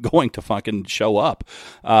aren't going to fucking show up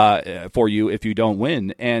for you if you don't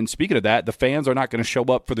win. And speaking of that, the fans are not going to show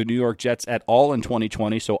up for the New York Jets at all in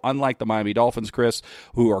 2020. So unlike the Miami Dolphins, Chris,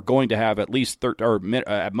 who are going to have at least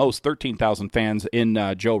at most 13,000 fans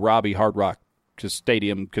in Joe Robbie Hard Rock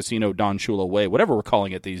Stadium, Casino Don Shula Way, whatever we're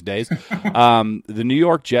calling it these days, the New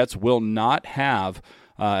York Jets will not have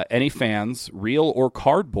any fans, real or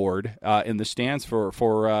cardboard, in the stands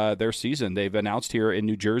for their season. They've announced here in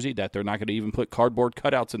New Jersey that they're not going to even put cardboard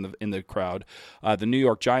cutouts in the crowd. The New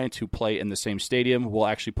York Giants, who play in the same stadium, will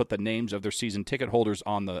actually put the names of their season ticket holders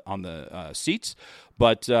on the seats.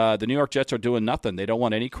 But the New York Jets are doing nothing. They don't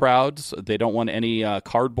want any crowds. They don't want any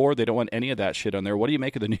cardboard. They don't want any of that shit on there. What do you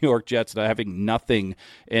make of the New York Jets having nothing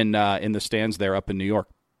in the stands there up in New York?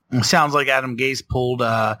 Sounds like Adam Gase pulled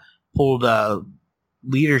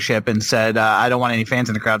leadership and said, I don't want any fans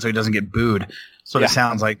in the crowd so he doesn't get booed. That's what it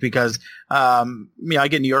sounds like, because I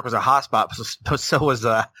get New York was a hot spot, so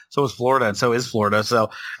was Florida, and so is Florida. So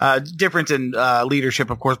difference in leadership,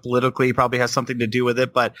 of course, politically probably has something to do with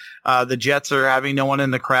it. But the Jets are having no one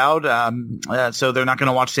in the crowd, so they're not going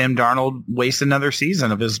to watch Sam Darnold waste another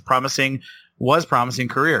season of his promising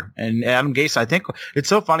career. And Adam Gase, I think it's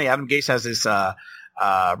so funny. Adam Gase has this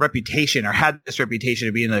reputation, or had this reputation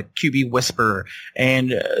of being a QB whisperer,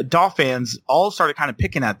 and Dolph fans all started kind of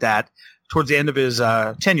picking at that towards the end of his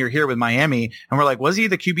tenure here with Miami, and we're like, was he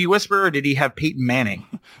the QB whisperer, or did he have Peyton Manning?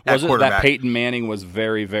 Was it that Peyton Manning was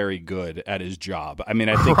very, very good at his job? I mean,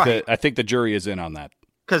 I think the jury is in on that,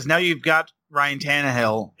 because now you've got Ryan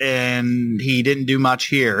Tannehill, and he didn't do much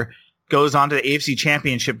here. Goes on to the AFC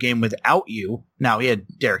Championship game without you. Now he had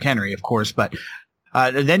Derrick Henry, of course, but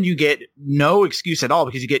then you get no excuse at all,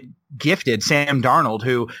 because you get gifted Sam Darnold,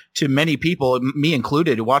 who to many people, me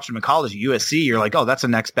included, who watched him in college at USC, you're like, oh, that's the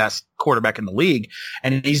next best quarterback in the league.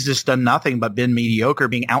 And he's just done nothing but been mediocre,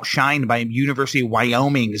 being outshined by University of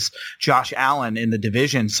Wyoming's Josh Allen in the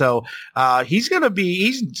division. So he's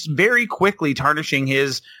very quickly tarnishing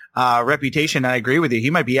his reputation. And I agree with you. He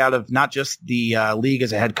might be out of not just the league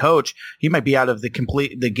as a head coach. He might be out of the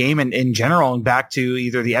game in general, and back to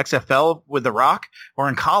either the XFL with The Rock, or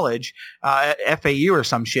in college at FAU or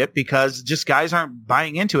some shit, because just guys aren't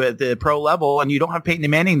buying into it at the pro level, and you don't have Peyton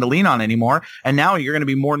Manning to lean on anymore. And now you're going to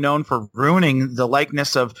be more known for ruining the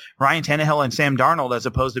likeness of Ryan Tannehill and Sam Darnold, as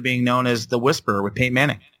opposed to being known as the whisperer with Peyton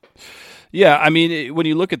Manning. Yeah, I mean, when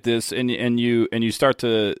you look at this and you start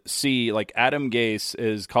to see, like, Adam Gase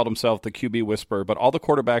has called himself the QB whisperer, but all the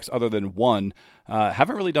quarterbacks other than one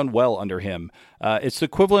haven't really done well under him. It's the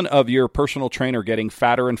equivalent of your personal trainer getting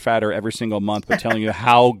fatter and fatter every single month, but telling you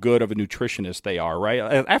how good of a nutritionist they are, right?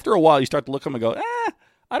 After a while, you start to look at them and go,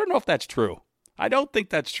 I don't know if that's true. I don't think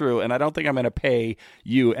that's true, and I don't think I'm going to pay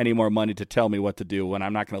you any more money to tell me what to do when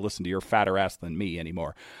I'm not going to listen to your fatter ass than me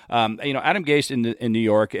anymore. Adam Gase in New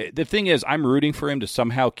York, the thing is, I'm rooting for him to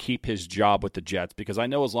somehow keep his job with the Jets, because I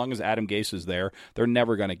know as long as Adam Gase is there, they're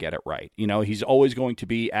never going to get it right. He's always going to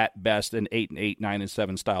be, at best, an 8-8,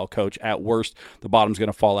 9-7 style coach. At worst, the bottom's going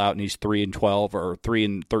to fall out, and he's 3-12 or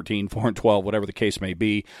 3-13, 4-12, whatever the case may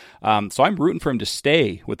be. So I'm rooting for him to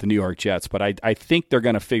stay with the New York Jets, but I think they're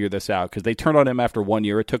going to figure this out, because they turned on him after 1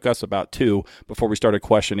 year. It took us about 2 before we started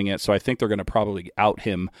questioning it. So I think they're going to probably out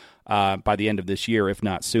him by the end of this year, if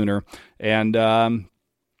not sooner. And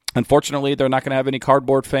unfortunately, they're not going to have any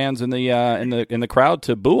cardboard fans in the crowd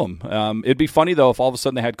to boo him. It'd be funny though if all of a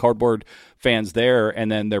sudden they had cardboard fans there, and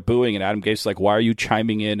then they're booing, and Adam Gase is like, "Why are you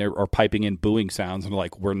chiming in or piping in booing sounds?" And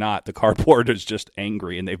like, "We're not. The cardboard is just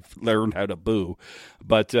angry, and they've learned how to boo."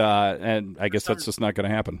 But and I guess that's just not going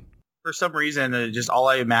to happen. For some reason, just all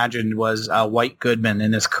I imagined was White Goodman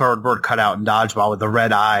in his cardboard cutout in Dodgeball with the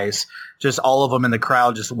red eyes, just all of them in the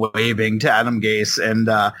crowd just waving to Adam Gase. And,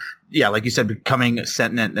 like you said, becoming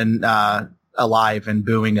sentient and alive and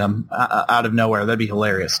booing him out of nowhere. That'd be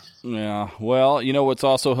hilarious. Yeah. Well, you know what's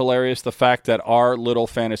also hilarious? The fact that our little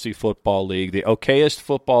fantasy football league, the okayest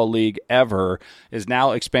football league ever, is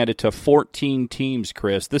now expanded to 14 teams,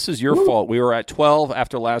 Chris. This is your fault. We were at 12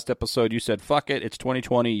 after last episode. You said, fuck it, it's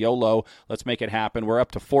 2020, YOLO, let's make it happen. We're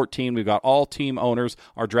up to 14. We've got all team owners.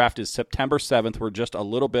 Our draft is September 7th. We're just a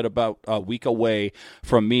little bit about a week away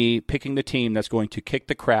from me picking the team that's going to kick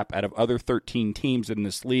the crap out of other 13 teams in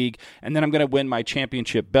this league, and then I'm going to win my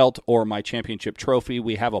championship belt or my championship trophy.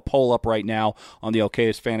 We have a poll up right now on the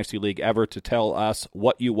okayest fantasy league ever to tell us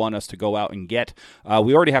what you want us to go out and get.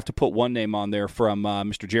 We already have to put one name on there from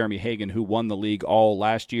Mr. Jeremy Hagan, who won the league all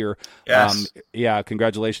last year. Yes.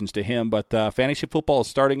 Congratulations to him. But fantasy football is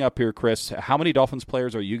starting up here, Chris. How many Dolphins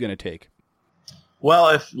players are you going to take? Well,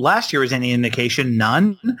 if last year was any indication,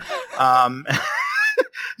 none.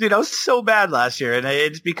 Dude, I was so bad last year, and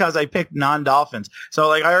it's because I picked non-Dolphins. So,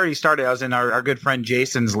 like, I already started. I was in our good friend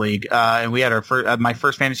Jason's league, and we had my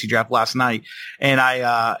first fantasy draft last night, and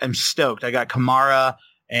I am stoked. I got Kamara,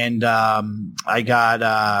 and I got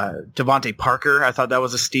Devontae Parker. I thought that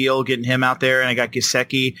was a steal, getting him out there, and I got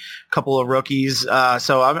Gesicki, a couple of rookies.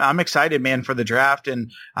 So I'm excited, man, for the draft, and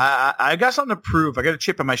I got something to prove. I got a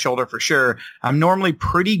chip on my shoulder for sure. I'm normally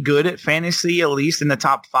pretty good at fantasy, at least in the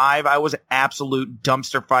top 5. I was absolute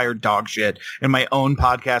dumpster fire dog shit in my own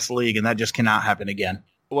podcast league, and that just cannot happen again.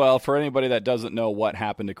 Well, for anybody that doesn't know what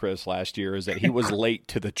happened to Chris last year is that he was late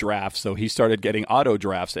to the draft, so he started getting auto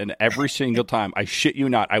drafts, and every single time, I shit you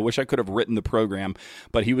not, I wish I could have written the program,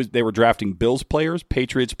 but they were drafting Bills players,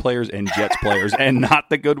 Patriots players, and Jets players, and not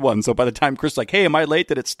the good ones. So by the time Chris was like, hey, am I late?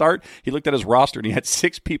 Did it start? He looked at his roster, and he had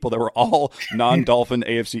 6 people that were all non-Dolphin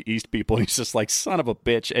AFC East people, and he's just like, son of a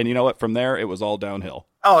bitch. And you know what? From there, it was all downhill.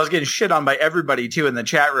 Oh, I was getting shit on by everybody too in the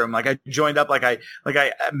chat room. Like I joined up, like I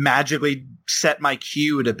magically set my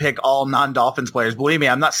queue to pick all non-Dolphins players. Believe me,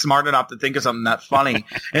 I'm not smart enough to think of something that funny.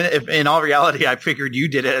 And if, in all reality, I figured you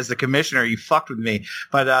did it as the commissioner. You fucked with me.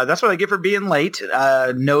 But that's what I get for being late.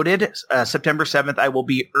 Noted. September 7th, I will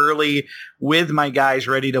be early with my guys,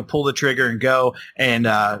 ready to pull the trigger and go and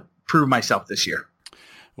prove myself this year.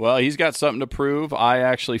 Well, he's got something to prove. I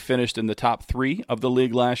actually finished in the top 3 of the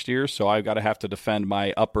league last year, so I've got to have to defend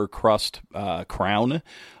my upper crust crown.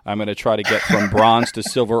 I'm going to try to get from bronze to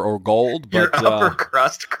silver or gold. But, your upper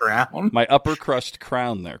crust crown? My upper crust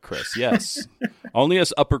crown there, Chris, yes. Only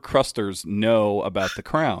us upper crusters know about the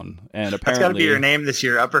crown. And apparently, that's got to be your name this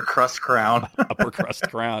year, upper crust crown. Upper crust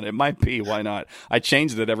crown. It might be. Why not? I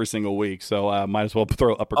changed it every single week, so might as well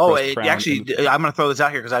throw upper crust crown. Actually, I'm going to throw this out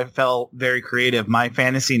here because I felt very creative. My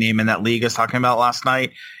fantasy name in that league I was talking about last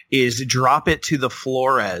night is Drop It to the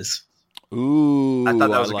Flores. Ooh, I thought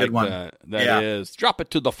that was a like good one. That is. Drop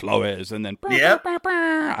it to the Flores, and then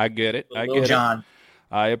I get it. I get John. it.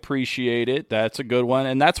 I appreciate it. That's a good one.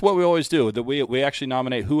 And that's what we always do. We actually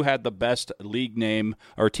nominate who had the best league name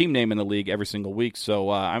or team name in the league every single week. So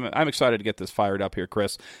I'm excited to get this fired up here,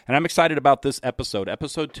 Chris. And I'm excited about this episode,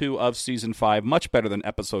 episode 2 of season 5, much better than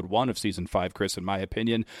episode 1 of season 5, Chris, in my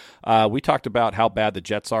opinion. We talked about how bad the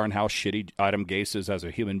Jets are and how shitty Adam Gase is as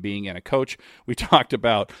a human being and a coach. We talked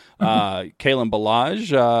about Kalen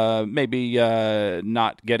Ballage maybe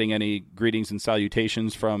not getting any greetings and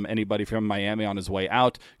salutations from anybody from Miami on his way out.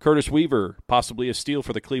 Curtis Weaver, possibly a steal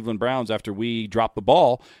for the Cleveland Browns after we dropped the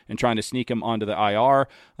ball and trying to sneak him onto the IR.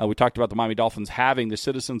 We talked about the Miami Dolphins having the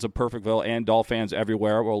citizens of Perfectville and Dolph fans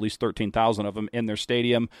everywhere, or at least 13,000 of them in their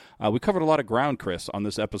stadium. We covered a lot of ground, Chris, on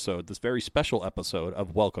this episode, this very special episode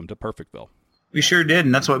of Welcome to Perfectville. We sure did,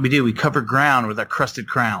 and that's what we do. We cover ground with our crusted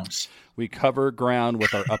crowns. We cover ground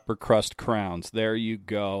with our upper crust crowns. There you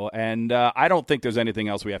go. And I don't think there's anything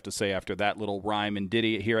else we have to say after that little rhyme and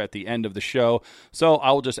ditty here at the end of the show. So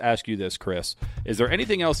I will just ask you this, Chris. Is there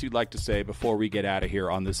anything else you'd like to say before we get out of here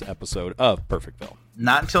on this episode of Perfectville?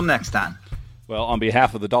 Not until next time. Well, on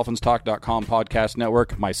behalf of the DolphinsTalk.com podcast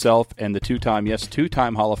network, myself, and the two-time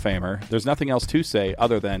Hall of Famer, there's nothing else to say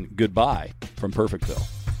other than goodbye from Perfectville.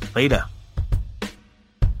 Later.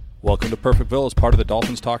 Welcome to Perfectville is part of the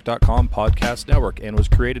DolphinsTalk.com podcast network and was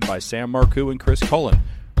created by Sam Marcoux and Chris Cullen.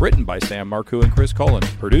 Written by Sam Marcoux and Chris Cullen.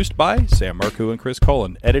 Produced by Sam Marcoux and Chris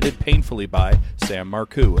Cullen. Edited painfully by Sam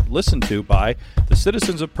Marcoux. Listened to by the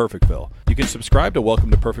citizens of Perfectville. You can subscribe to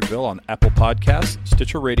Welcome to Perfectville on Apple Podcasts,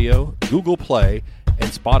 Stitcher Radio, Google Play,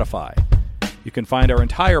 and Spotify. You can find our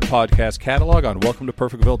entire podcast catalog on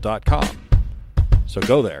welcometoperfectville.com. So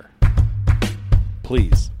go there.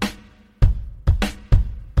 Please.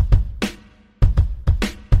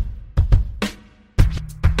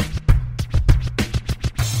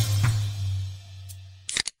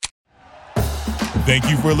 Thank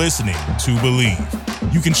you for listening to Believe.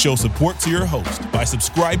 You can show support to your host by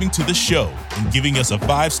subscribing to the show and giving us a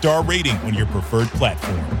 5-star rating on your preferred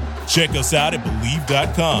platform. Check us out at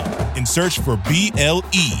Believe.com and search for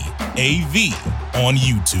BLEAV on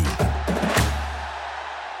YouTube.